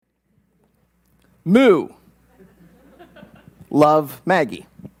Moo. Love Maggie.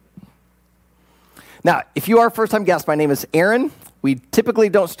 Now, if you are a first-time guest, my name is Aaron. We typically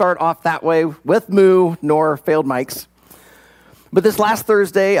don't start off that way with moo nor failed mics. But this last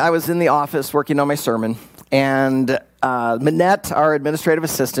Thursday, I was in the office working on my sermon, and Minette, our administrative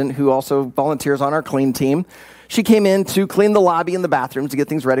assistant, who also volunteers on our clean team, she came in to clean the lobby and the bathrooms to get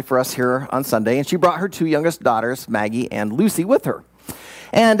things ready for us here on Sunday, and she brought her two youngest daughters, Maggie and Lucy, with her.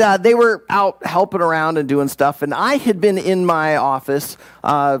 And they were out helping around and doing stuff, and I had been in my office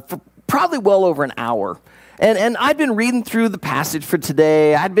for probably well over an hour. And I'd been reading through the passage for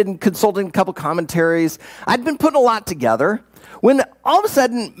today. I'd been consulting a couple commentaries. I'd been putting a lot together when all of a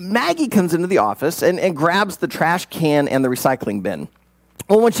sudden Maggie comes into the office and grabs the trash can and the recycling bin.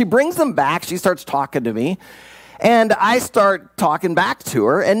 Well, when she brings them back, she starts talking to me, and I start talking back to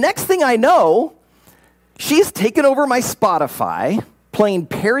her. And next thing I know, she's taken over my Spotify, playing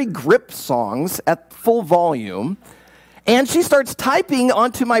Perry Grip songs at full volume, and she starts typing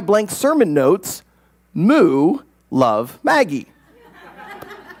onto my blank sermon notes, Moo, love Maggie.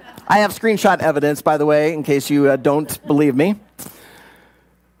 I have screenshot evidence, by the way, in case you don't believe me.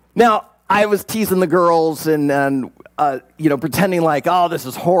 Now, I was teasing the girls and pretending like, oh, this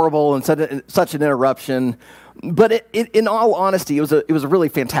is horrible and such an interruption. But in all honesty, it was a really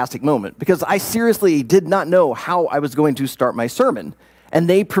fantastic moment because I seriously did not know how I was going to start my sermon. And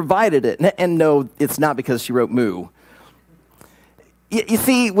they provided it. And no, it's not because she wrote moo. You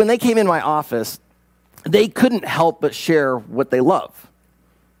see, when they came in my office, they couldn't help but share what they love.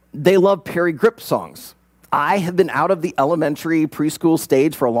 They love Perry Grip songs. I have been out of the elementary preschool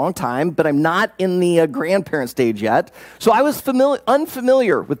stage for a long time, but I'm not in the grandparent stage yet. So I was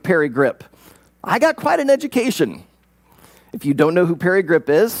unfamiliar with Perry Grip. I got quite an education. If you don't know who Perry Grip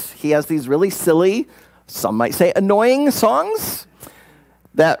is, he has these really silly, some might say annoying songs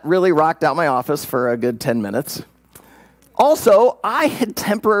that really rocked out my office for a good 10 minutes. Also, I had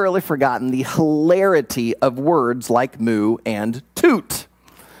temporarily forgotten the hilarity of words like moo and toot.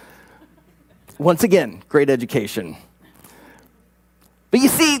 Once again, great education. But you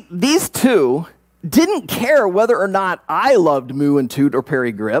see, these two didn't care whether or not I loved moo and toot or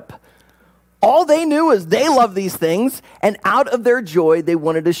Perry Grip. All they knew is they loved these things, and out of their joy, they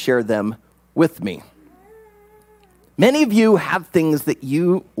wanted to share them with me. Many of you have things that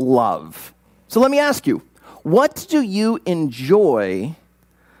you love. So let me ask you, what do you enjoy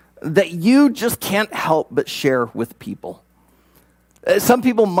that you just can't help but share with people? Some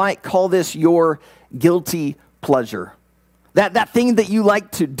people might call this your guilty pleasure. That thing that you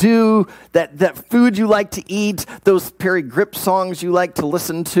like to do, that food you like to eat, those Perry Grip songs you like to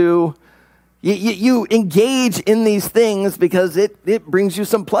listen to. You engage in these things because it brings you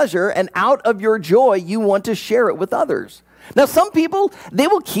some pleasure, and out of your joy, you want to share it with others. Now, some people, they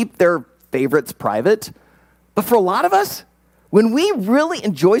will keep their favorites private, but for a lot of us, when we really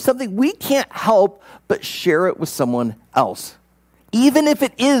enjoy something, we can't help but share it with someone else. Even if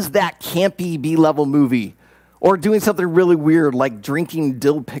it is that campy B-level movie, or doing something really weird like drinking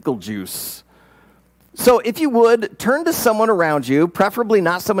dill pickle juice. So if you would, turn to someone around you, preferably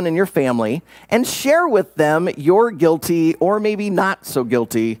not someone in your family, and share with them your guilty, or maybe not so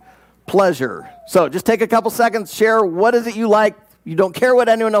guilty, pleasure. So just take a couple seconds, share what is it you like. You don't care what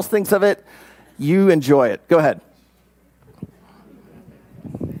anyone else thinks of it. You enjoy it. Go ahead.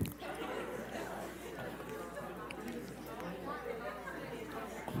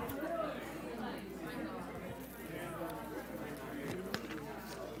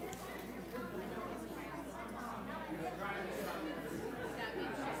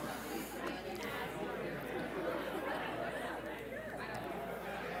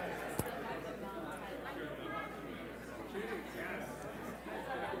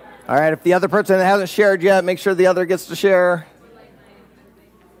 All right, if the other person hasn't shared yet, make sure the other gets to share.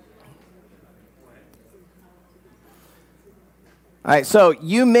 All right, so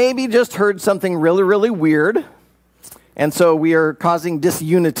you maybe just heard something really, really weird, and so we are causing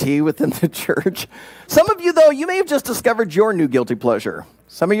disunity within the church. Some of you, though, you may have just discovered your new guilty pleasure.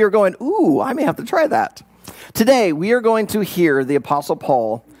 Some of you are going, ooh, I may have to try that. Today, we are going to hear the Apostle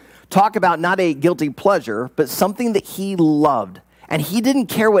Paul talk about not a guilty pleasure, but something that he loved. And he didn't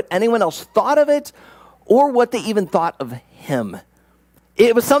care what anyone else thought of it or what they even thought of him.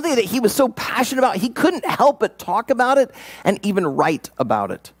 It was something that he was so passionate about, he couldn't help but talk about it and even write about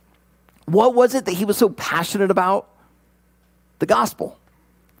it. What was it that he was so passionate about? The gospel.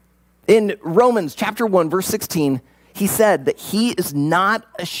 In Romans chapter 1, verse 16, he said that he is not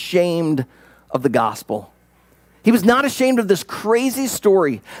ashamed of the gospel. He was not ashamed of this crazy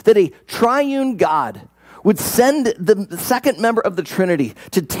story that a triune God would send the second member of the Trinity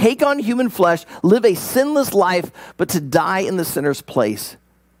to take on human flesh, live a sinless life, but to die in the sinner's place.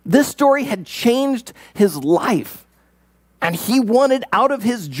 This story had changed his life, and he wanted out of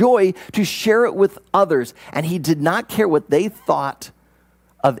his joy to share it with others, and he did not care what they thought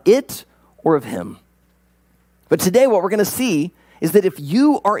of it or of him. But today what we're going to see is that if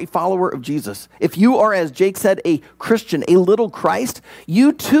you are a follower of Jesus, if you are, as Jake said, a Christian, a little Christ,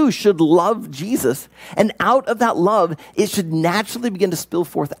 you too should love Jesus. And out of that love, it should naturally begin to spill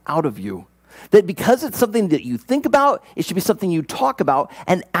forth out of you. That because it's something that you think about, it should be something you talk about.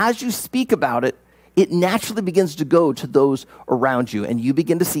 And as you speak about it, it naturally begins to go to those around you. And you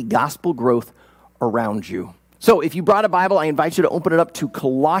begin to see gospel growth around you. So if you brought a Bible, I invite you to open it up to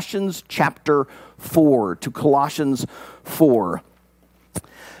Colossians chapter 4. To Colossians 4.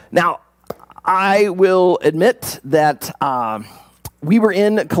 Now, I will admit that we were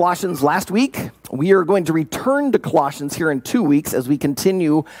in Colossians last week. We are going to return to Colossians here in 2 weeks as we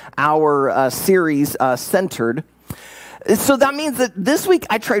continue our series centered. So that means that this week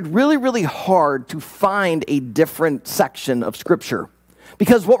I tried really, really hard to find a different section of Scripture.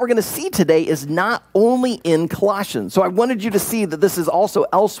 Because what we're going to see today is not only in Colossians. So I wanted you to see that this is also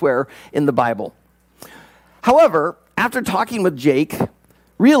elsewhere in the Bible. However, after talking with Jake,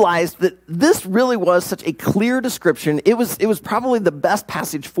 realized that this really was such a clear description. It was probably the best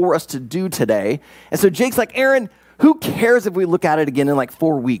passage for us to do today. And so Jake's like, Aaron, who cares if we look at it again in like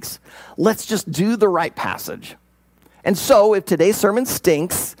 4 weeks? Let's just do the right passage. And so if today's sermon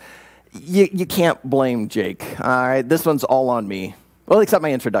stinks, you can't blame Jake. All right, this one's all on me. Well, except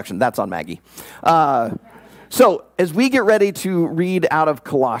my introduction. That's on Maggie. So as we get ready to read out of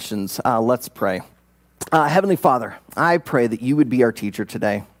Colossians, let's pray. Heavenly Father, I pray that you would be our teacher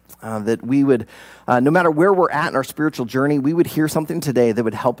today, that we would, no matter where we're at in our spiritual journey, we would hear something today that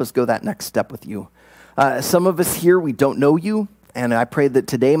would help us go that next step with you. Some of us here, we don't know you, and I pray that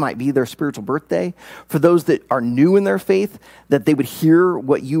today might be their spiritual birthday. For those that are new in their faith, that they would hear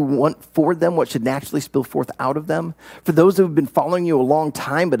what you want for them, what should naturally spill forth out of them. For those who have been following you a long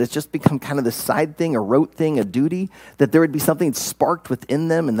time, but it's just become kind of the side thing, a rote thing, a duty, that there would be something sparked within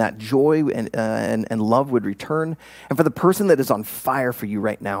them and that joy and love would return. And for the person that is on fire for you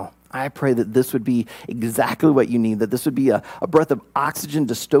right now, I pray that this would be exactly what you need, that this would be a breath of oxygen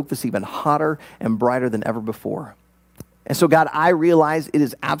to stoke this even hotter and brighter than ever before. And so, God, I realize it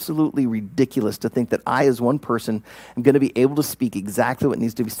is absolutely ridiculous to think that I, as one person, am going to be able to speak exactly what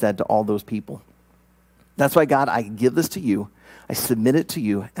needs to be said to all those people. That's why, God, I give this to you. I submit it to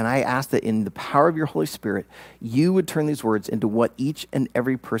you, and I ask that in the power of your Holy Spirit, you would turn these words into what each and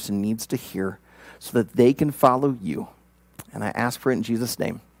every person needs to hear so that they can follow you. And I ask for it in Jesus'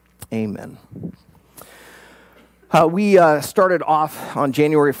 name. Amen. We started off on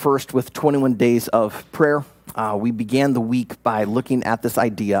January 1st with 21 days of prayer. We began the week by looking at this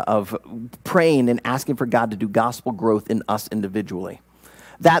idea of praying and asking for God to do gospel growth in us individually.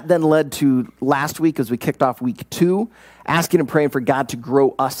 That then led to last week as we kicked off week 2, asking and praying for God to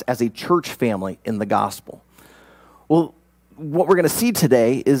grow us as a church family in the gospel. Well, what we're going to see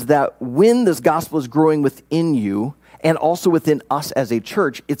today is that when this gospel is growing within you, and also within us as a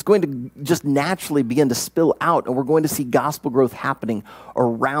church, it's going to just naturally begin to spill out, and we're going to see gospel growth happening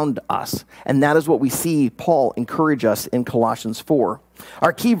around us. And that is what we see Paul encourage us in Colossians 4.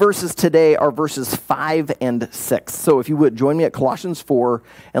 Our key verses today are verses 5 and 6. So if you would, join me at Colossians 4,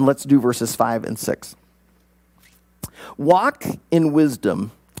 and let's do verses 5 and 6. Walk in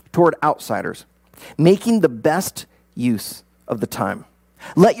wisdom toward outsiders, making the best use of the time.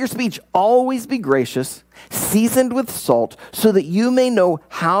 Let your speech always be gracious, seasoned with salt, so that you may know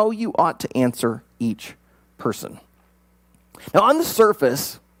how you ought to answer each person. Now, on the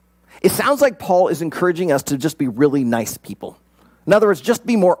surface, it sounds like Paul is encouraging us to just be really nice people. In other words, just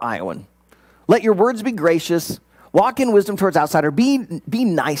be more Iowan. Let your words be gracious, walk in wisdom towards outsiders, be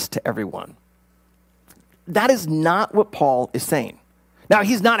nice to everyone. That is not what Paul is saying. Now,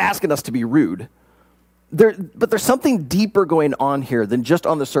 he's not asking us to be rude. But there's something deeper going on here than just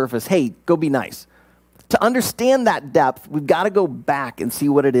on the surface, hey, go be nice. To understand that depth, we've got to go back and see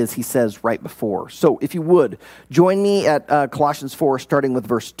what it is he says right before. So if you would, join me at Colossians 4, starting with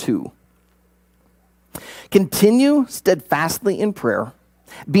verse 2. Continue steadfastly in prayer,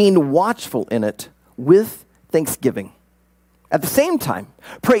 being watchful in it with thanksgiving. At the same time,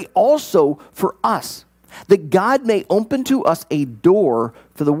 pray also for us, that God may open to us a door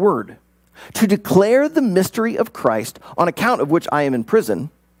for the word, to declare the mystery of Christ, on account of which I am in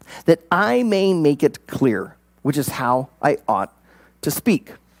prison, that I may make it clear, which is how I ought to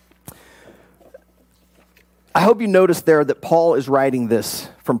speak. I hope you noticed there that Paul is writing this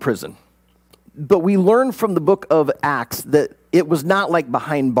from prison. But we learn from the book of Acts that it was not like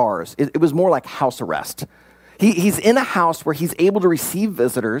behind bars. It was more like house arrest. He's in a house where he's able to receive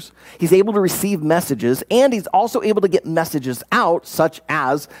visitors, he's able to receive messages, and he's also able to get messages out, such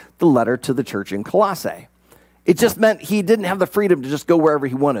as the letter to the church in Colossae. It just meant he didn't have the freedom to just go wherever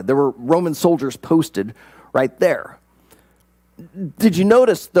he wanted. There were Roman soldiers posted right there. Did you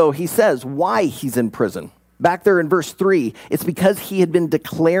notice, though, he says why he's in prison? Back there in verse 3, it's because he had been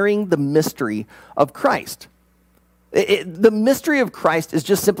declaring the mystery of Christ. The mystery of Christ is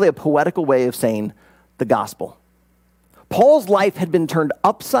just simply a poetical way of saying the gospel. Paul's life had been turned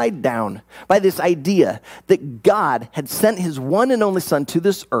upside down by this idea that God had sent his one and only son to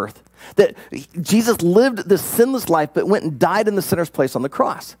this earth, that Jesus lived this sinless life but went and died in the sinner's place on the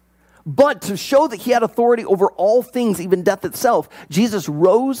cross. But to show that he had authority over all things, even death itself, Jesus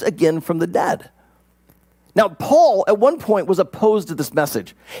rose again from the dead. Now, Paul, at one point, was opposed to this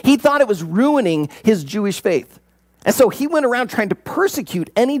message. He thought it was ruining his Jewish faith. And so he went around trying to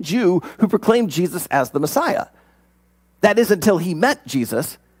persecute any Jew who proclaimed Jesus as the Messiah. That is until he met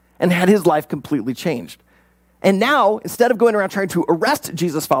Jesus and had his life completely changed. And now, instead of going around trying to arrest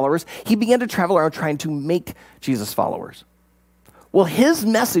Jesus followers, he began to travel around trying to make Jesus followers. Well, his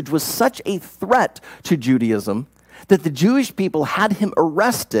message was such a threat to Judaism that the Jewish people had him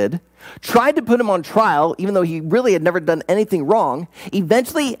arrested, tried to put him on trial, even though he really had never done anything wrong.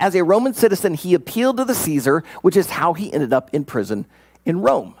 Eventually, as a Roman citizen, he appealed to the Caesar, which is how he ended up in prison in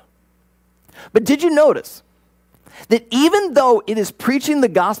Rome. But did you notice that even though it is preaching the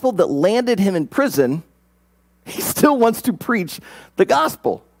gospel that landed him in prison, he still wants to preach the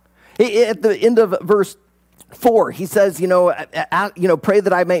gospel? At the end of verse 4, he says, pray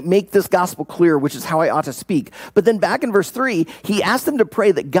that I may make this gospel clear, which is how I ought to speak. But then back in verse 3, he asked them to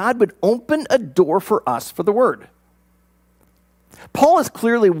pray that God would open a door for us for the word. Paul is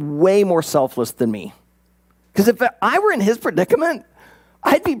clearly way more selfless than me. Because if I were in his predicament,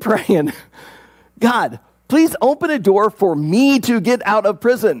 I'd be praying, God, please open a door for me to get out of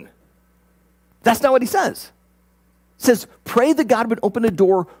prison. That's not what he says. He says, pray that God would open a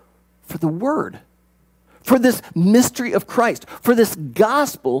door for the word, for this mystery of Christ, for this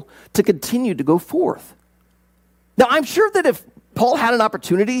gospel to continue to go forth. Now, I'm sure that if Paul had an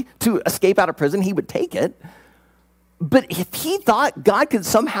opportunity to escape out of prison, he would take it. But if he thought God could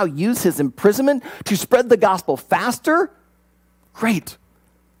somehow use his imprisonment to spread the gospel faster, great.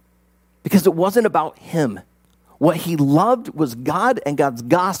 Because it wasn't about him. What he loved was God and God's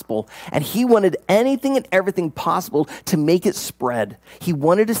gospel, and he wanted anything and everything possible to make it spread. He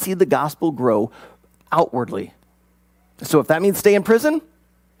wanted to see the gospel grow outwardly. So if that means stay in prison,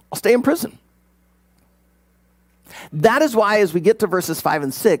 I'll stay in prison. That is why as we get to verses 5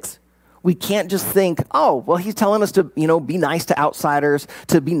 and 6, we can't just think, oh, well, he's telling us to, be nice to outsiders,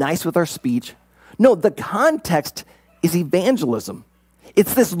 to be nice with our speech. No, the context is evangelism.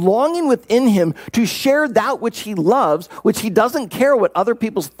 It's this longing within him to share that which he loves, which he doesn't care what other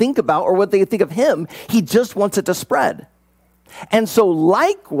people think about or what they think of him. He just wants it to spread. And so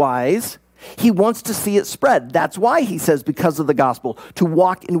likewise, he wants to see it spread. That's why he says, because of the gospel, to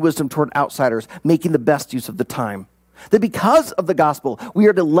walk in wisdom toward outsiders, making the best use of the time. That because of the gospel, we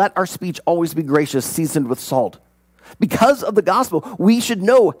are to let our speech always be gracious, seasoned with salt. Because of the gospel, we should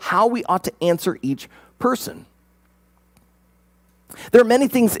know how we ought to answer each person. There are many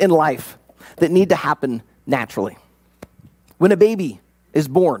things in life that need to happen naturally. When a baby is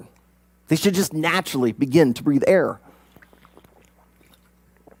born, they should just naturally begin to breathe air.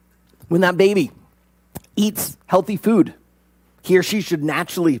 When that baby eats healthy food, he or she should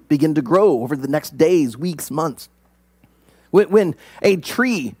naturally begin to grow over the next days, weeks, months. When a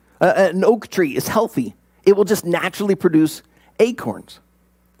tree, an oak tree is healthy, it will just naturally produce acorns.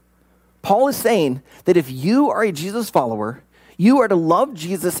 Paul is saying that if you are a Jesus follower, you are to love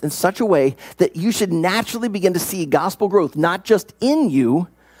Jesus in such a way that you should naturally begin to see gospel growth, not just in you,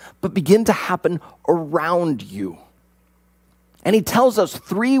 but begin to happen around you. And he tells us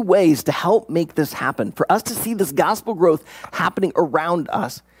 3 ways to help make this happen. For us to see this gospel growth happening around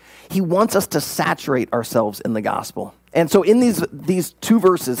us, he wants us to saturate ourselves in the gospel. And so in these 2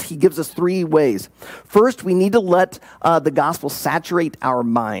 verses, he gives us 3 ways. First, we need to let the gospel saturate our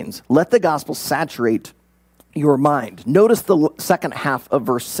minds. Let the gospel saturate your mind. Notice the second half of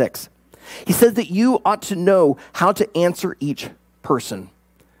verse 6. He says that you ought to know how to answer each person.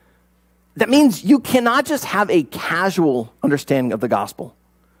 That means you cannot just have a casual understanding of the gospel.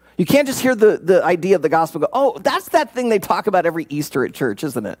 You can't just hear the idea of the gospel and go, oh, that's that thing they talk about every Easter at church,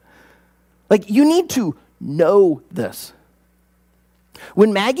 isn't it? Like, you need to know this.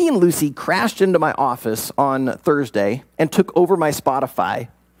 When Maggie and Lucy crashed into my office on Thursday and took over my Spotify,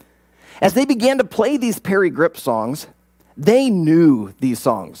 As they began to play these Perry Grip songs, they knew these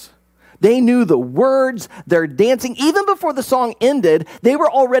songs. They knew the words, they're dancing. Even before the song ended, they were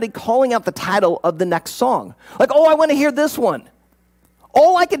already calling out the title of the next song. Like, oh, I want to hear this one.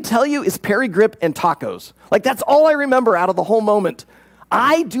 All I can tell you is Perry Grip and tacos. Like, that's all I remember out of the whole moment.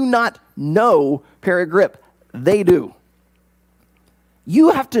 I do not know Perry Grip. They do.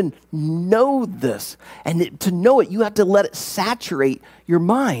 You have to know this. And to know it, you have to let it saturate your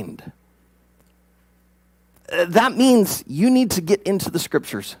mind. That means you need to get into the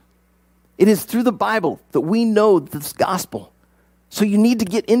scriptures. It is through the Bible that we know this gospel. So you need to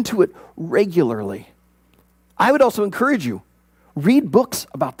get into it regularly. I would also encourage you, read books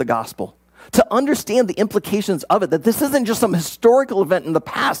about the gospel to understand the implications of it, that this isn't just some historical event in the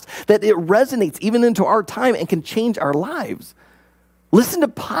past, that it resonates even into our time and can change our lives. Listen to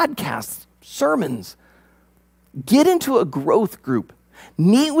podcasts, sermons. Get into a growth group.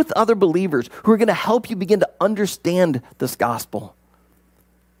 Meet with other believers who are going to help you begin to understand this gospel.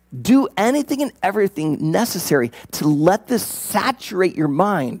 Do anything and everything necessary to let this saturate your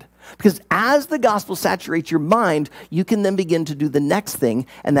mind. Because as the gospel saturates your mind, you can then begin to do the next thing,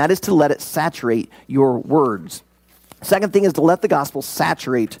 and that is to let it saturate your words. Second thing is to let the gospel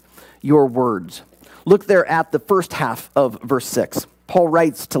saturate your words. Look there at the first half of verse 6. Paul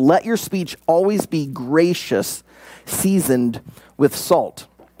writes, to let your speech always be gracious, seasoned with salt.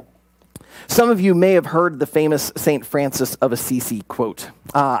 Some of you may have heard the famous St. Francis of Assisi quote.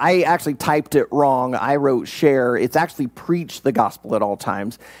 I actually typed it wrong. I wrote share. It's actually preach the gospel at all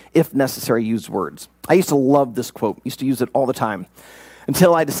times, if necessary, use words. I used to love this quote, used to use it all the time,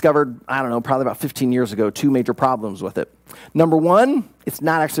 until I discovered, probably about 15 years ago, two major problems with it. Number one, it's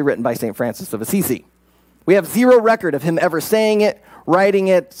not actually written by St. Francis of Assisi. We have zero record of him ever saying it, writing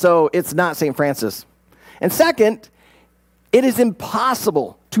it, so it's not St. Francis. And second, it is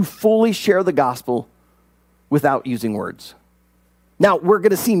impossible to fully share the gospel without using words. Now, we're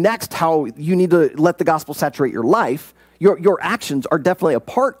going to see next how you need to let the gospel saturate your life. Your actions are definitely a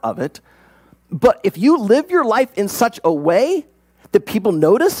part of it. But if you live your life in such a way that people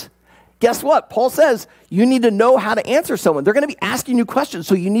notice, guess what? Paul says you need to know how to answer someone. They're going to be asking you questions,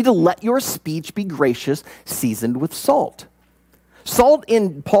 so you need to let your speech be gracious, seasoned with salt. Salt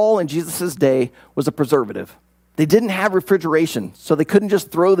in Paul and Jesus' day was a preservative. They didn't have refrigeration, so they couldn't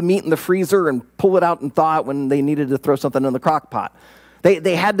just throw the meat in the freezer and pull it out and thaw it when they needed to throw something in the crock pot.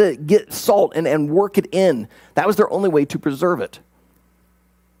 They had to get salt and work it in. That was their only way to preserve it.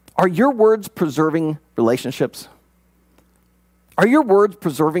 Are your words preserving relationships? Are your words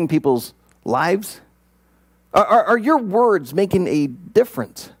preserving people's lives? Are your words making a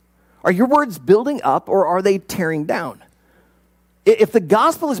difference? Are your words building up, or are they tearing down? If the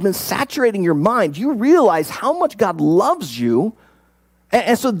gospel has been saturating your mind, you realize how much God loves you,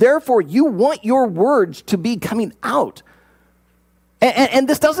 and so therefore you want your words to be coming out. And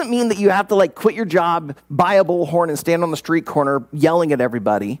this doesn't mean that you have to quit your job, buy a bullhorn, and stand on the street corner yelling at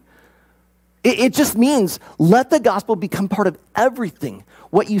everybody. It just means let the gospel become part of everything,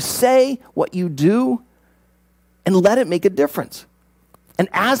 what you say, what you do, and let it make a difference. And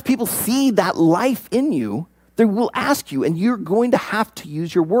as people see that life in you, they will ask you, and you're going to have to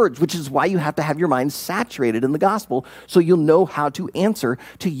use your words, which is why you have to have your mind saturated in the gospel so you'll know how to answer,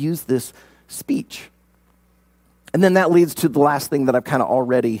 to use this speech. And then that leads to the last thing that I've kind of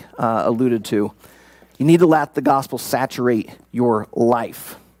already alluded to. You need to let the gospel saturate your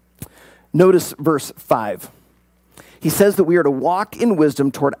life. Notice verse 5. He says that we are to walk in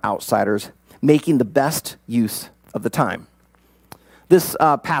wisdom toward outsiders, making the best use of the time. This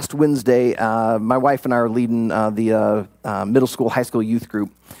past Wednesday, my wife and I are leading the middle school, high school youth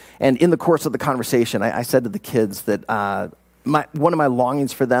group. And in the course of the conversation, I said to the kids that one of my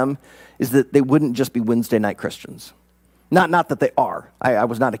longings for them is that they wouldn't just be Wednesday night Christians. Not that they are. I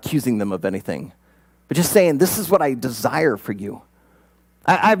was not accusing them of anything. But just saying, this is what I desire for you.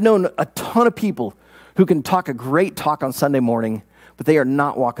 I've known a ton of people who can talk a great talk on Sunday morning, but they are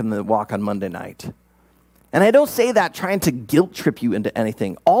not walking the walk on Monday night. And I don't say that trying to guilt trip you into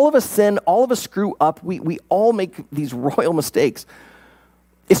anything. All of us sin, all of us screw up. We all make these royal mistakes.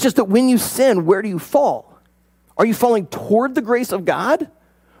 It's just that when you sin, where do you fall? Are you falling toward the grace of God?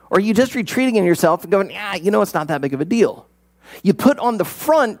 Or are you just retreating in yourself and going, it's not that big of a deal? You put on the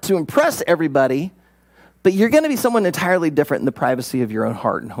front to impress everybody, but you're going to be someone entirely different in the privacy of your own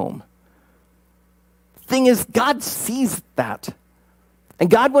heart and home. Thing is, God sees that. And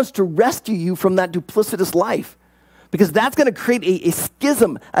God wants to rescue you from that duplicitous life, because that's going to create a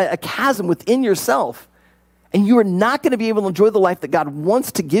schism, a chasm within yourself. And you are not going to be able to enjoy the life that God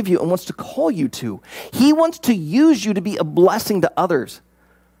wants to give you and wants to call you to. He wants to use you to be a blessing to others.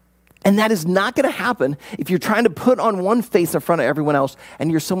 And that is not going to happen if you're trying to put on one face in front of everyone else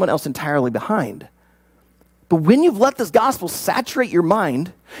and you're someone else entirely behind. But when you've let this gospel saturate your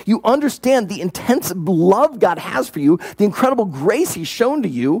mind, you understand the intense love God has for you, the incredible grace he's shown to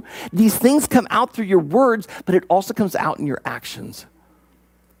you. These things come out through your words, but it also comes out in your actions.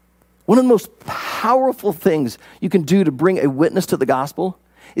 One of the most powerful things you can do to bring a witness to the gospel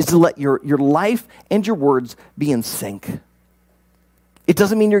is to let your life and your words be in sync. It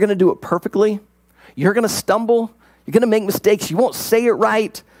doesn't mean you're going to do it perfectly. You're going to stumble. You're going to make mistakes. You won't say it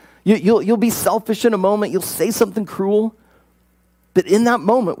right. You'll be selfish in a moment. You'll say something cruel. But in that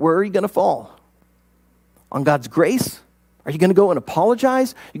moment, where are you going to fall? On God's grace? Are you going to go and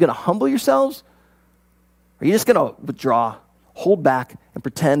apologize? Are you going to humble yourselves? Or are you just going to withdraw, hold back, and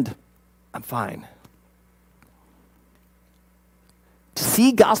pretend I'm fine? To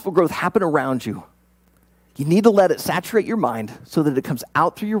see gospel growth happen around you, you need to let it saturate your mind so that it comes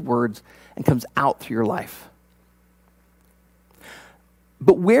out through your words and comes out through your life.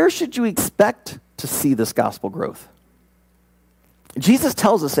 But where should you expect to see this gospel growth? Jesus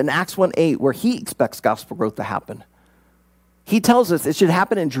tells us in Acts 1:8 where he expects gospel growth to happen. He tells us it should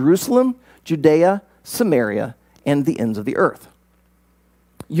happen in Jerusalem, Judea, Samaria, and the ends of the earth.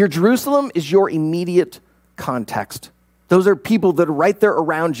 Your Jerusalem is your immediate context. Those are people that are right there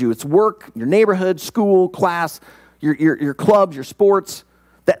around you. It's work, your neighborhood, school, class, your clubs, your sports.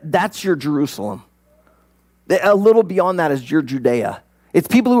 That's your Jerusalem. A little beyond that is your Judea. It's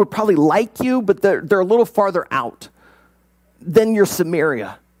people who are probably like you, but they're a little farther out. Then your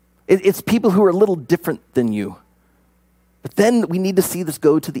Samaria. It's people who are a little different than you. But then we need to see this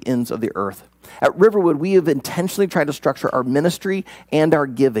go to the ends of the earth. At Riverwood, we have intentionally tried to structure our ministry and our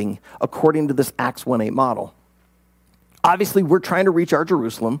giving according to this Acts 1:8 model. Obviously, we're trying to reach our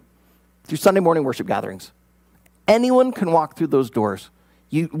Jerusalem through Sunday morning worship gatherings. Anyone can walk through those doors.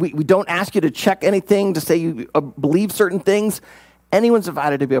 We don't ask you to check anything, to say you believe certain things. Anyone's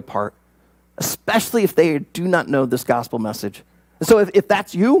invited to be a part, especially if they do not know this gospel message. And so if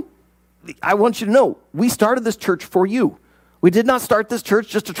that's you, I want you to know, we started this church for you. We did not start this church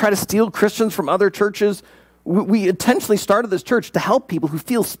just to try to steal Christians from other churches. We intentionally started this church to help people who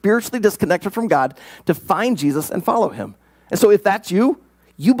feel spiritually disconnected from God to find Jesus and follow him. And so if that's you,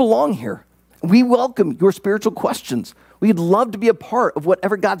 you belong here. We welcome your spiritual questions. We'd love to be a part of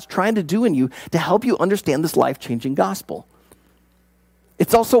whatever God's trying to do in you to help you understand this life-changing gospel.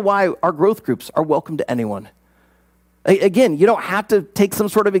 It's also why our growth groups are welcome to anyone. Again, you don't have to take some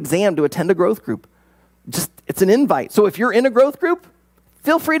sort of exam to attend a growth group. It's an invite. So if you're in a growth group,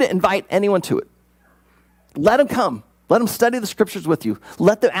 feel free to invite anyone to it. Let them come. Let them study the scriptures with you.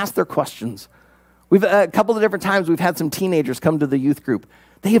 Let them ask their questions. We've a couple of different times we've had some teenagers come to the youth group.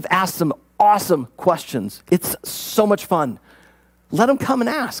 They have asked some awesome questions. It's so much fun. Let them come and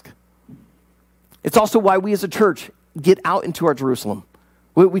ask. It's also why we as a church get out into our Jerusalem.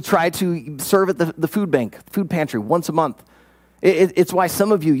 We try to serve at the food bank, food pantry, once a month. It's why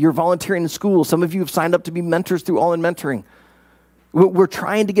some of you, you're volunteering in school. Some of you have signed up to be mentors through All In Mentoring. We're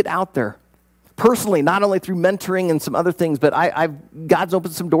trying to get out there. Personally, not only through mentoring and some other things, but God's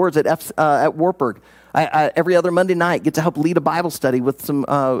opened some doors at Wartburg. I every other Monday night get to help lead a Bible study with some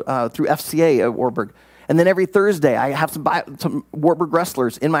through FCA at Wartburg. And then every Thursday, I have some Wartburg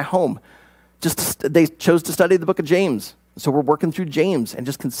wrestlers in my home. They chose to study the book of James. So we're working through James and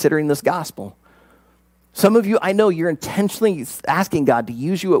just considering this gospel. Some of you, I know you're intentionally asking God to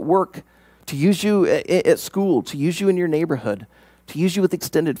use you at work, to use you at school, to use you in your neighborhood, to use you with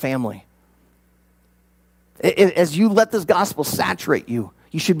extended family. As you let this gospel saturate you,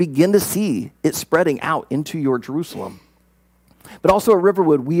 you should begin to see it spreading out into your Jerusalem. But also at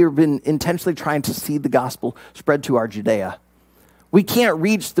Riverwood, we have been intentionally trying to see the gospel spread to our Judea. We can't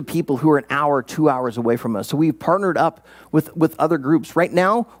reach the people who are an hour, 2 hours away from us. So we've partnered up with other groups. Right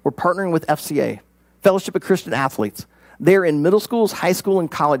now, we're partnering with FCA, Fellowship of Christian Athletes. They're in middle schools, high school, and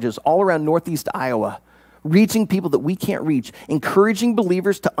colleges all around Northeast Iowa, reaching people that we can't reach, encouraging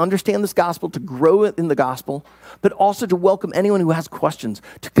believers to understand this gospel, to grow in the gospel, but also to welcome anyone who has questions,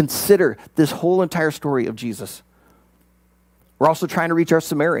 to consider this whole entire story of Jesus. We're also trying to reach our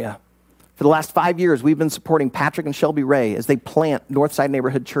Samaria. For the last 5 years, we've been supporting Patrick and Shelby Ray as they plant Northside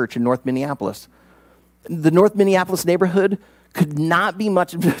Neighborhood Church in North Minneapolis. The North Minneapolis neighborhood could not be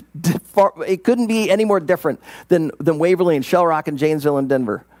much, it couldn't be any more different than Waverly and Shell Rock and Janesville and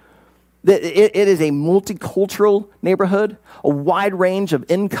Denver. It is a multicultural neighborhood, a wide range of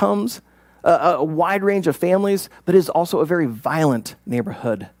incomes, a wide range of families, but it is also a very violent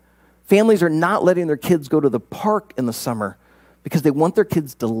neighborhood. Families are not letting their kids go to the park in the summer because they want their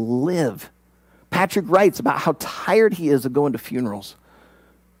kids to live. Patrick writes about how tired he is of going to funerals.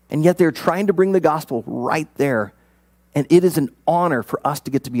 And yet they're trying to bring the gospel right there. And it is an honor for us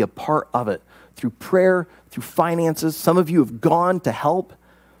to get to be a part of it through prayer, through finances. Some of you have gone to help,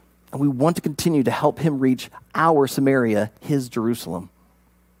 and we want to continue to help him reach our Samaria, his Jerusalem.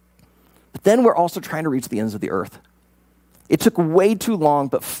 But then we're also trying to reach the ends of the earth. It took way too long,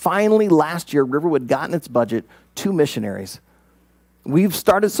 but finally last year, Riverwood got in its budget 2 missionaries. We've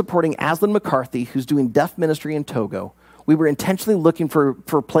started supporting Aslan McCarthy, who's doing deaf ministry in Togo. We were intentionally looking for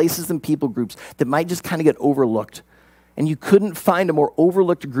places and people groups that might just kind of get overlooked. And you couldn't find a more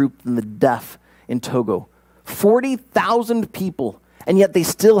overlooked group than the deaf in Togo. 40,000 people, and yet they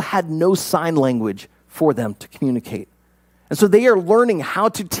still had no sign language for them to communicate. And so they are learning how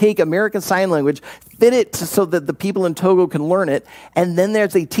to take American Sign Language, fit it so that the people in Togo can learn it, and then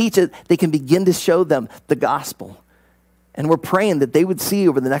as they teach it, they can begin to show them the gospel. And we're praying that they would see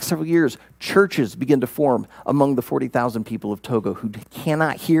over the next several years, churches begin to form among the 40,000 people of Togo who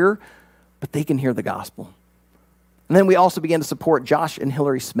cannot hear, but they can hear the gospel. And then we also began to support Josh and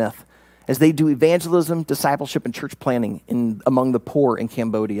Hillary Smith as they do evangelism, discipleship, and church planning among the poor in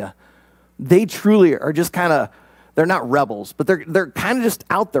Cambodia. They truly are just they're not rebels, but they're kind of just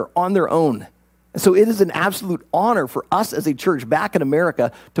out there on their own. And so it is an absolute honor for us as a church back in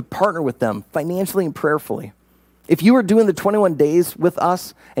America to partner with them financially and prayerfully. If you are doing the 21 days with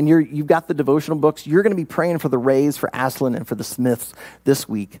us and you've got the devotional books, you're going to be praying for the Rays, for Aslan, and for the Smiths this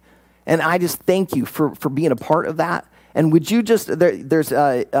week. And I just thank you for being a part of that. And would you just, there's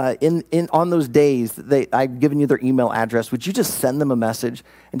on those days, I've given you their email address, would you just send them a message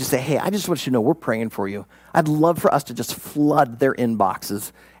and just say, hey, I just want you to know we're praying for you. I'd love for us to just flood their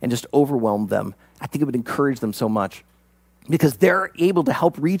inboxes and just overwhelm them. I think it would encourage them so much because they're able to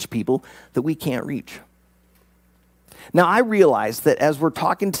help reach people that we can't reach. Now, I realize that as we're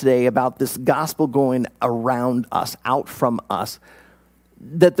talking today about this gospel going around us, out from us,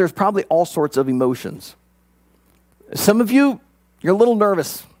 that there's probably all sorts of emotions. Some of you, you're a little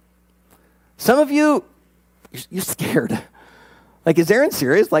nervous. Some of you, you're scared. Like, is Aaron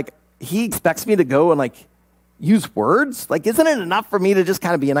serious? Like, he expects me to go and, use words? Like, isn't it enough for me to just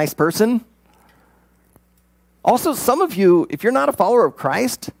kind of be a nice person? Also, some of you, if you're not a follower of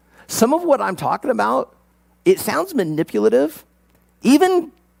Christ, some of what I'm talking about, it sounds manipulative,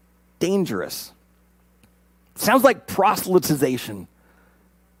 even dangerous. It sounds like proselytization.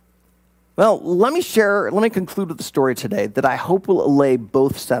 Well, let me conclude with the story today that I hope will allay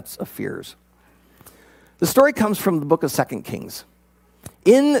both sets of fears. The story comes from the book of 2 Kings.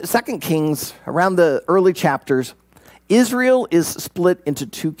 In 2 Kings, around the early chapters, Israel is split into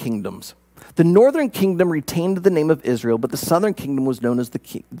 2 kingdoms. The northern kingdom retained the name of Israel, but the southern kingdom was known as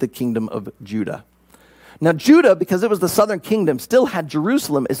the kingdom of Judah. Now, Judah, because it was the southern kingdom, still had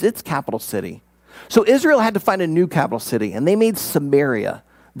Jerusalem as its capital city. So Israel had to find a new capital city, and they made Samaria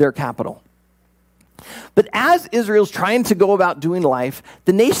their capital. But as Israel's trying to go about doing life,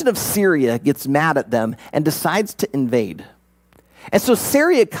 the nation of Syria gets mad at them and decides to invade. And so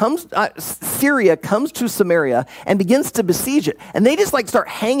Syria comes to Samaria and begins to besiege it. And they just start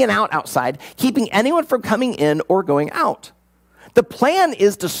hanging out outside, keeping anyone from coming in or going out. The plan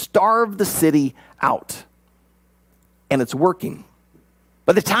is to starve the city out. And it's working.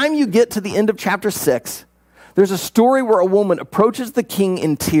 By the time you get to the end of chapter 6, there's a story where a woman approaches the king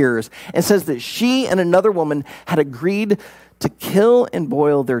in tears and says that she and another woman had agreed to kill and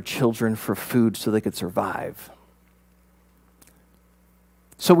boil their children for food so they could survive.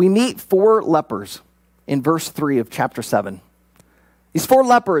 So we meet 4 lepers in verse 3 of chapter 7. These 4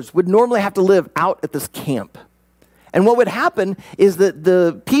 lepers would normally have to live out at this camp. And what would happen is that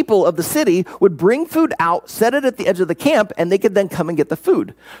the people of the city would bring food out, set it at the edge of the camp, and they could then come and get the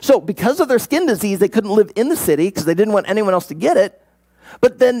food. So because of their skin disease, they couldn't live in the city because they didn't want anyone else to get it.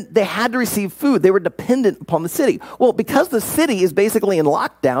 But then they had to receive food. They were dependent upon the city. Well, because the city is basically in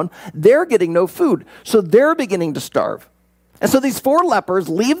lockdown, they're getting no food. So they're beginning to starve. And so these 4 lepers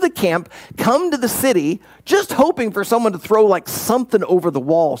leave the camp, come to the city, just hoping for someone to throw something over the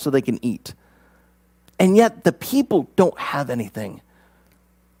wall so they can eat. And yet the people don't have anything.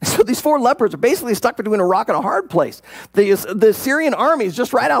 So these 4 lepers are basically stuck between a rock and a hard place. The Syrian army is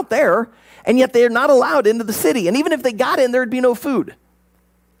just right out there, and yet they are not allowed into the city. And even if they got in, there would be no food.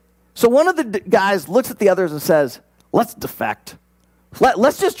 So one of the guys looks at the others and says, let's defect.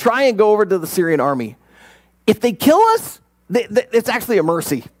 Let's just try and go over to the Syrian army. If they kill us, it's actually a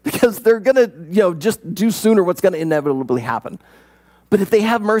mercy because they're going to just do sooner what's going to inevitably happen. But if they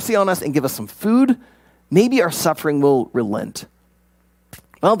have mercy on us and give us some food, maybe our suffering will relent.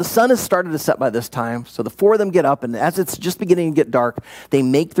 Well, the sun has started to set by this time, so the 4 of them get up, and as it's just beginning to get dark, they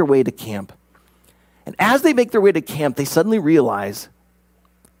make their way to camp. And as they make their way to camp, they suddenly realize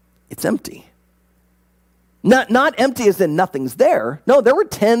it's empty. Not empty as in nothing's there. No, there were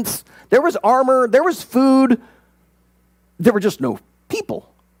tents, there was armor, there was food. There were just no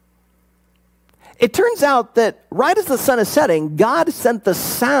people. It turns out that right as the sun is setting, God sent the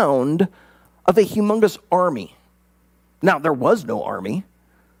sound of a humongous army. Now, there was no army,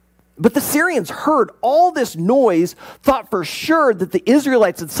 but the Syrians heard all this noise, thought for sure that the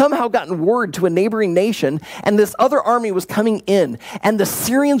Israelites had somehow gotten word to a neighboring nation, and this other army was coming in, and the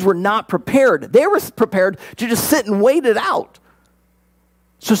Syrians were not prepared. They were prepared to just sit and wait it out.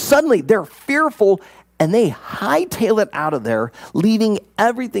 So suddenly, they're fearful, and they hightail it out of there, leaving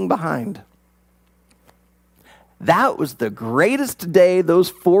everything behind. That was the greatest day those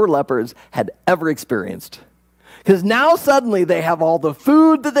 4 lepers had ever experienced. Because now suddenly they have all the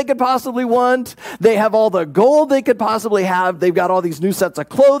food that they could possibly want. They have all the gold they could possibly have. They've got all these new sets of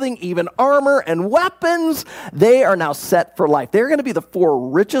clothing, even armor and weapons. They are now set for life. They're going to be the 4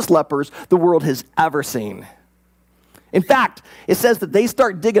 richest lepers the world has ever seen. In fact, it says that they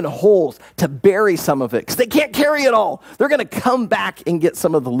start digging holes to bury some of it because they can't carry it all. They're going to come back and get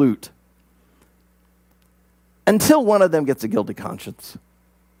some of the loot. Until one of them gets a guilty conscience.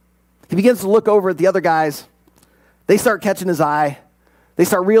 He begins to look over at the other guys. They start catching his eye. They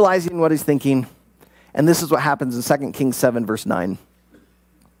start realizing what he's thinking. And this is what happens in 2 Kings 7, verse 9.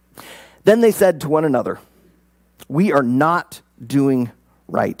 Then they said to one another, "We are not doing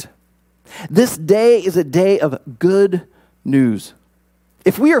right. This day is a day of good news.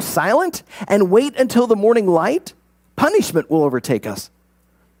 If we are silent and wait until the morning light, punishment will overtake us.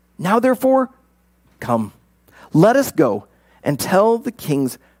 Now therefore, come, let us go and tell the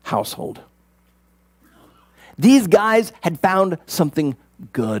king's household." These guys had found something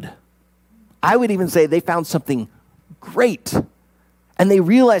good. I would even say they found something great. And they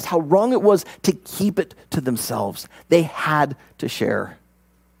realized how wrong it was to keep it to themselves. They had to share.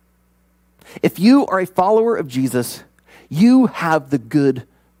 If you are a follower of Jesus, you have the good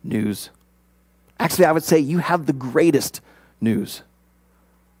news. Actually, I would say you have the greatest news.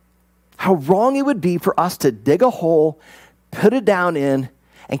 How wrong it would be for us to dig a hole, put it down in,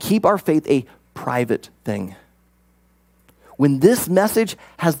 and keep our faith a private thing. When this message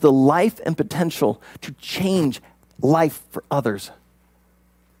has the life and potential to change life for others.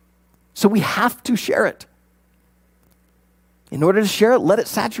 So we have to share it. In order to share it, let it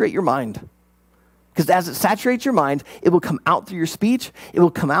saturate your mind. Because as it saturates your mind, it will come out through your speech, it will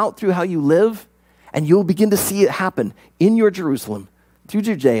come out through how you live, and you'll begin to see it happen in your Jerusalem, through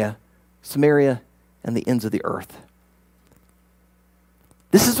Judea, Samaria, and the ends of the earth.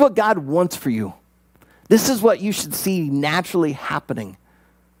 This is what God wants for you. This is what you should see naturally happening.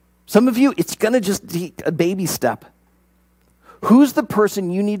 Some of you, it's going to just be a baby step. Who's the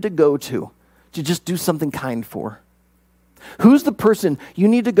person you need to go to just do something kind for? Who's the person you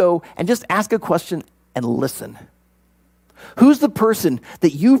need to go and just ask a question and listen? Who's the person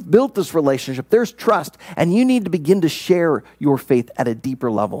that you've built this relationship? There's trust, and you need to begin to share your faith at a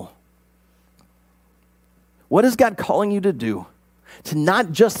deeper level. What is God calling you to do? To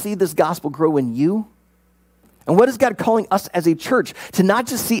not just see this gospel grow in you? And what is God calling us as a church? To not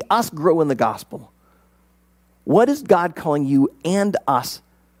just see us grow in the gospel. What is God calling you and us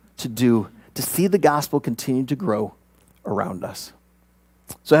to do to see the gospel continue to grow around us?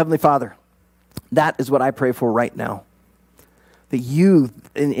 So Heavenly Father, that is what I pray for right now. That you,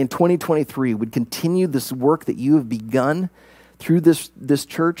 in 2023, would continue this work that you have begun through this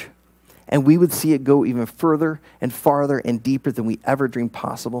church, and we would see it go even further and farther and deeper than we ever dreamed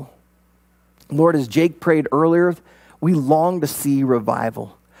possible. Lord, as Jake prayed earlier, we long to see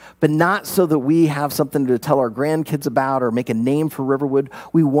revival, but not so that we have something to tell our grandkids about or make a name for Riverwood.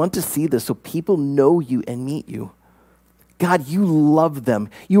 We want to see this so people know you and meet you. God, you love them.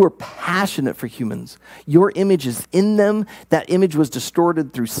 You are passionate for humans. Your image is in them. That image was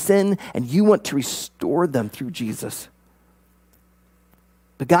distorted through sin, and you want to restore them through Jesus.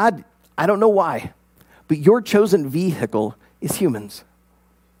 But God, I don't know why, but your chosen vehicle is humans.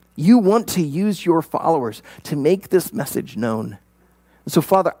 You want to use your followers to make this message known. And so,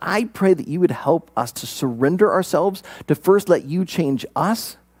 Father, I pray that you would help us to surrender ourselves to first let you change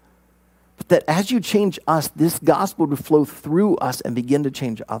us, but that as you change us, this gospel would flow through us and begin to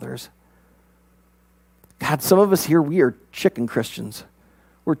change others. God, some of us here, we are chicken Christians.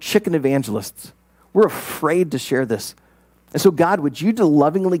 We're chicken evangelists. We're afraid to share this. And so, God, would you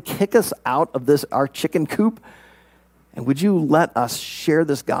lovingly kick us out of this, our chicken coop, and would you let us share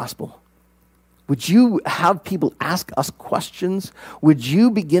this gospel? Would you have people ask us questions? Would you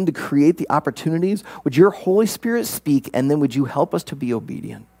begin to create the opportunities? Would your Holy Spirit speak, and then would you help us to be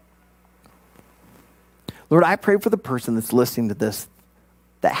obedient? Lord, I pray for the person that's listening to this,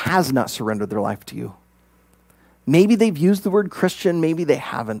 that has not surrendered their life to you. Maybe they've used the word Christian, maybe they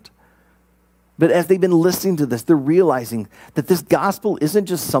haven't. But as they've been listening to this, they're realizing that this gospel isn't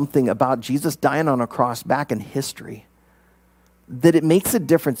just something about Jesus dying on a cross back in history, that it makes a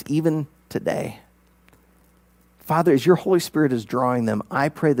difference even today. Father, as your Holy Spirit is drawing them, I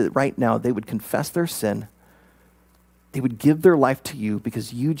pray that right now they would confess their sin. They would give their life to you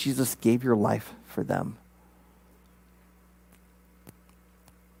because you, Jesus, gave your life for them.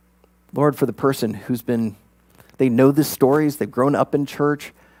 Lord, for the person they know the stories, they've grown up in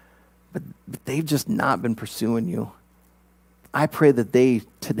church, but they've just not been pursuing you. I pray that they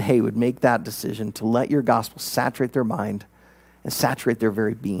today would make that decision to let your gospel saturate their mind and saturate their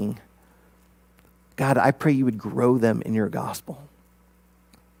very being. God, I pray you would grow them in your gospel.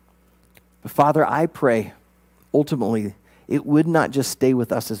 But Father, I pray, ultimately, it would not just stay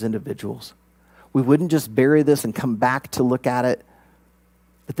with us as individuals. We wouldn't just bury this and come back to look at it,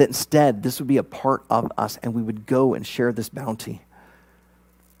 but that instead, this would be a part of us, and we would go and share this bounty.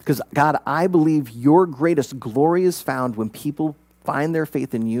 Because, God, I believe your greatest glory is found when people find their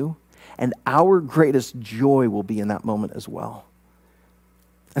faith in you, and our greatest joy will be in that moment as well.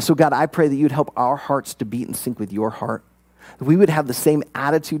 And so, God, I pray that you'd help our hearts to beat in sync with your heart, that we would have the same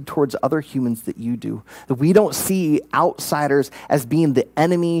attitude towards other humans that you do, that we don't see outsiders as being the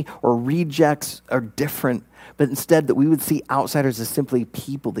enemy or rejects or different, but instead that we would see outsiders as simply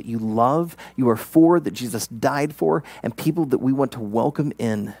people that you love, you are for, that Jesus died for, and people that we want to welcome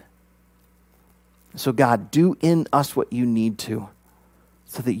in. So God, do in us what you need to,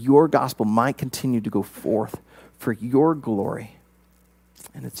 so that your gospel might continue to go forth for your glory.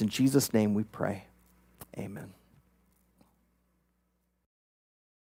 And it's in Jesus' name we pray. Amen.